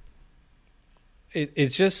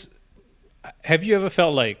it's just, have you ever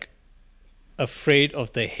felt like afraid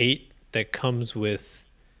of the hate that comes with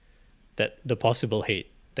the possible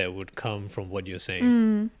hate that would come from what you're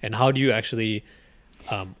saying? And how do you actually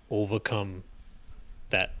overcome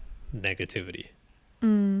that negativity?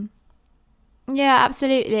 Yeah,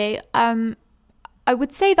 absolutely. I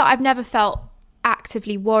would say that I've never felt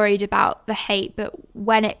actively worried about the hate, but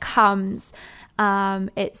when it comes,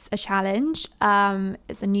 it's a challenge.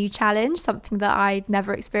 It's a new challenge, something that I'd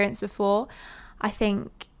never experienced before. I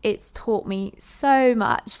think it's taught me so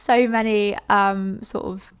much, so many sort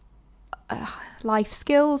of life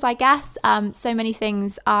skills, I guess. So many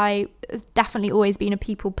things. I definitely always been a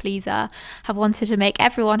people pleaser, have wanted to make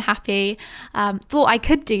everyone happy, thought I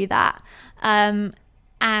could do that.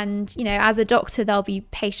 And, as a doctor, there'll be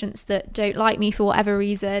patients that don't like me for whatever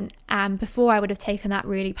reason. And before I would have taken that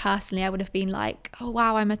really personally, I would have been like, oh,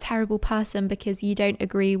 wow, I'm a terrible person because you don't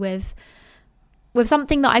agree with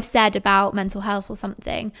something that I've said about mental health or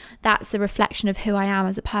something. That's a reflection of who I am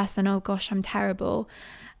as a person. Oh, gosh, I'm terrible.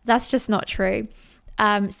 That's just not true.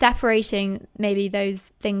 separating maybe those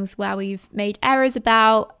things where we've made errors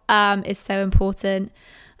about is so important.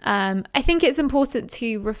 I think it's important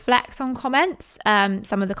to reflect on comments.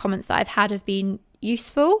 Some of the comments that I've had have been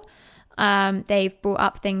useful. They've brought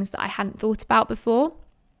up things that I hadn't thought about before.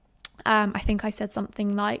 I think I said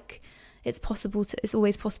something like, it's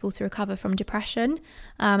always possible to recover from depression.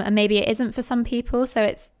 And maybe it isn't for some people. So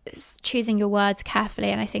it's choosing your words carefully.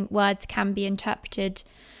 And I think words can be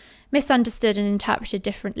misunderstood and interpreted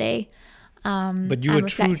differently. But you were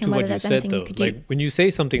true to what you said, though. Like when you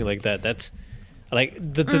say something like that, that's like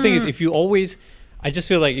the thing is, I just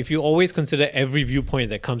feel like if you always consider every viewpoint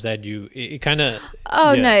that comes at you, it kind of...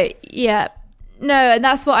 No, and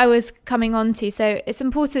that's what I was coming on to. So it's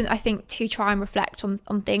important, I think, to try and reflect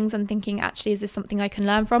on things and thinking, actually, is this something I can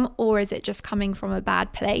learn from, or is it just coming from a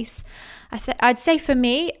bad place? I'd say for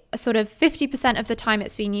me, sort of 50% of the time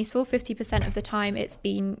it's been useful, 50% of the time it's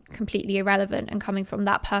been completely irrelevant and coming from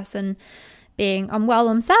that person being unwell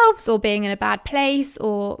themselves or being in a bad place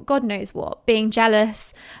or God knows what, being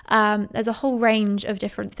jealous. There's a whole range of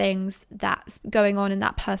different things that's going on in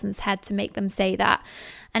that person's head to make them say that.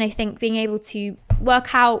 And I think being able to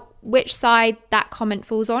work out which side that comment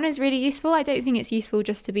falls on is really useful. I don't think it's useful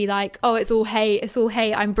just to be like, oh, it's all hate,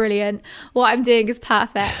 I'm brilliant, what I'm doing is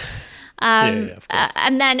perfect.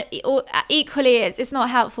 And then equally, it's not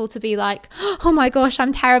helpful to be like, oh my gosh,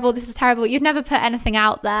 I'm terrible, this is terrible. You'd never put anything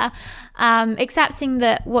out there. Accepting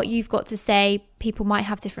that what you've got to say, people might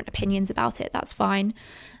have different opinions about it, that's fine.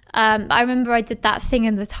 I remember I did that thing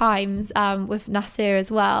in the Times with Nasir as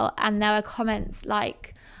well, and there were comments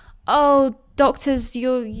like, oh, doctors,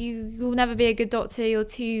 you'll never be a good doctor, you're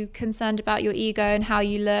too concerned about your ego and how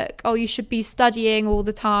you look, oh, you should be studying all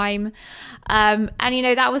the time. And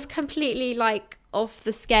that was completely like off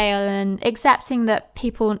the scale, and accepting that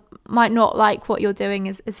people might not like what you're doing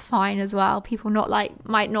is fine as well. People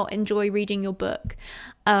might not enjoy reading your book.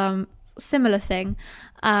 Similar thing.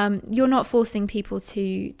 You're not forcing people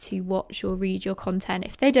to watch or read your content.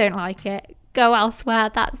 If they don't like it, go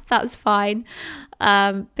elsewhere. That's fine.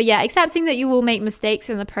 But yeah, accepting that you will make mistakes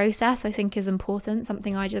in the process, I think, is important.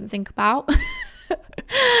 Something I didn't think about.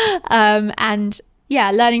 And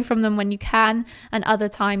yeah, learning from them when you can, and other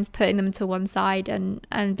times putting them to one side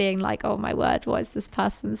and being like, oh my word, what is this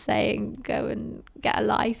person saying? Go and get a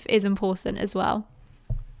life is important as well.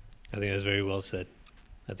 I think that's very well said.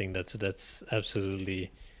 I think that's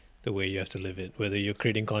absolutely the way you have to live it, whether you're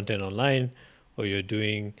creating content online or you're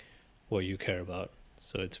doing what you care about.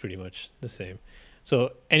 So it's pretty much the same.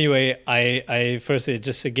 So anyway, I firstly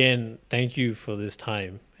just again thank you for this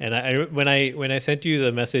time. And when I sent you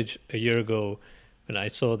the message a year ago, when I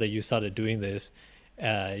saw that you started doing this,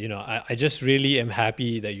 I just really am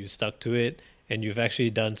happy that you stuck to it, and you've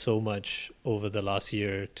actually done so much over the last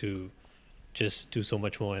year to just do so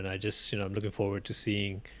much more. And I just I'm looking forward to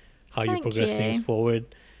seeing how you progress things forward,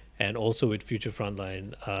 and also with Future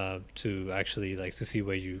Frontline to actually to see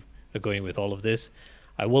where you are going with all of this.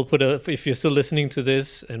 I will put if you're still listening to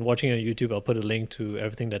this and watching on YouTube, I'll put a link to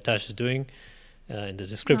everything that Tash is doing in the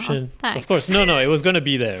description. Of course, no, it was going to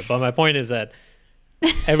be there. But my point is that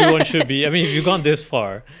everyone should be, if you've gone this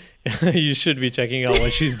far, you should be checking out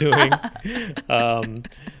what she's doing.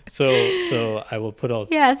 So I will put all...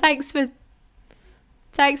 Yeah, thanks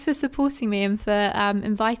for supporting me and for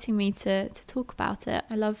inviting me to talk about it.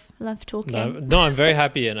 I love talking. No, I'm very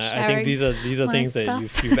happy, and I think these are things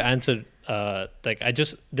that you've answered. There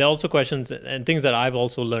are also questions and things that I've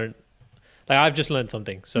also learned. I've just learned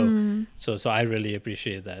something. So I really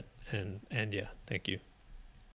appreciate that. And yeah, thank you.